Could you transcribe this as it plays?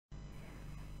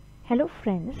Hello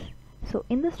friends, so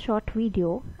in this short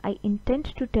video I intend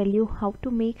to tell you how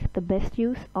to make the best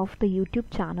use of the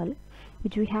YouTube channel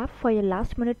which we have for your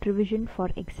last minute revision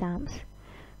for exams.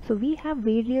 So we have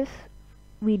various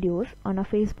videos on a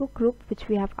Facebook group which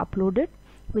we have uploaded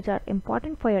which are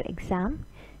important for your exam.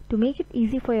 To make it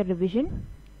easy for your revision,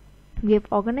 we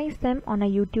have organized them on a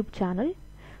YouTube channel.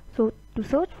 So to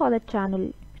search for that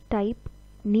channel, type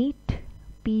NEET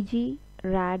PG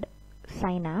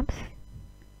Radsynapse.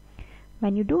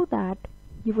 When you do that,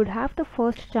 you would have the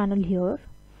first channel here.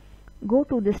 Go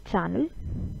to this channel.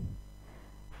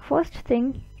 First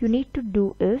thing you need to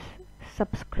do is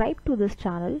subscribe to this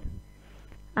channel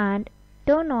and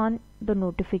turn on the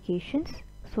notifications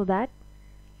so that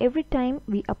every time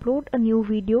we upload a new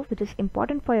video which is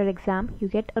important for your exam, you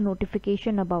get a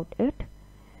notification about it.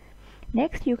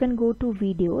 Next, you can go to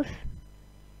videos,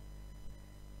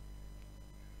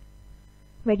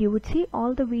 where you would see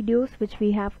all the videos which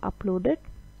we have uploaded.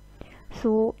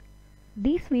 So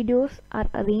these videos are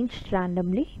arranged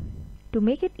randomly. To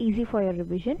make it easy for your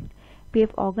revision, we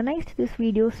have organized this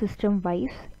video system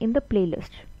wise in the playlist.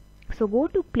 So go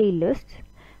to playlists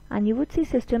and you would see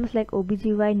systems like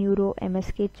OBGY, Neuro,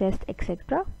 MSK, Chest,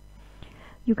 etc.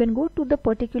 You can go to the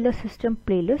particular system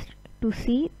playlist to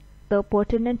see the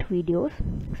pertinent videos.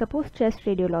 Suppose Chest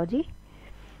Radiology.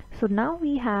 So now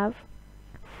we have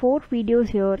 4 videos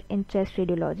here in chest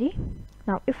radiology.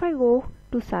 Now if I go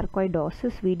to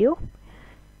sarcoidosis video,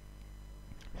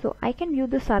 so I can view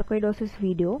the sarcoidosis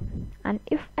video, and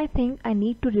if I think I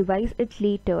need to revise it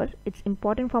later, it's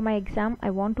important for my exam, I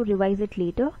want to revise it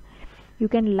later, you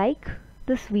can like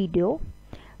this video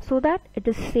so that it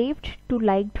is saved to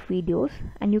liked videos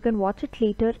and you can watch it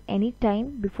later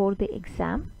anytime before the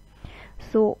exam.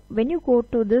 So when you go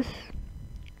to this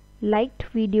liked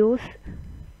videos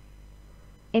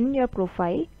in your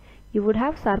profile, you would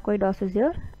have sarcoidosis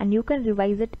here and you can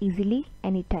revise it easily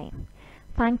anytime.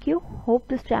 Thank you. Hope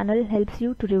this channel helps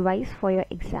you to revise for your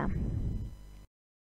exam.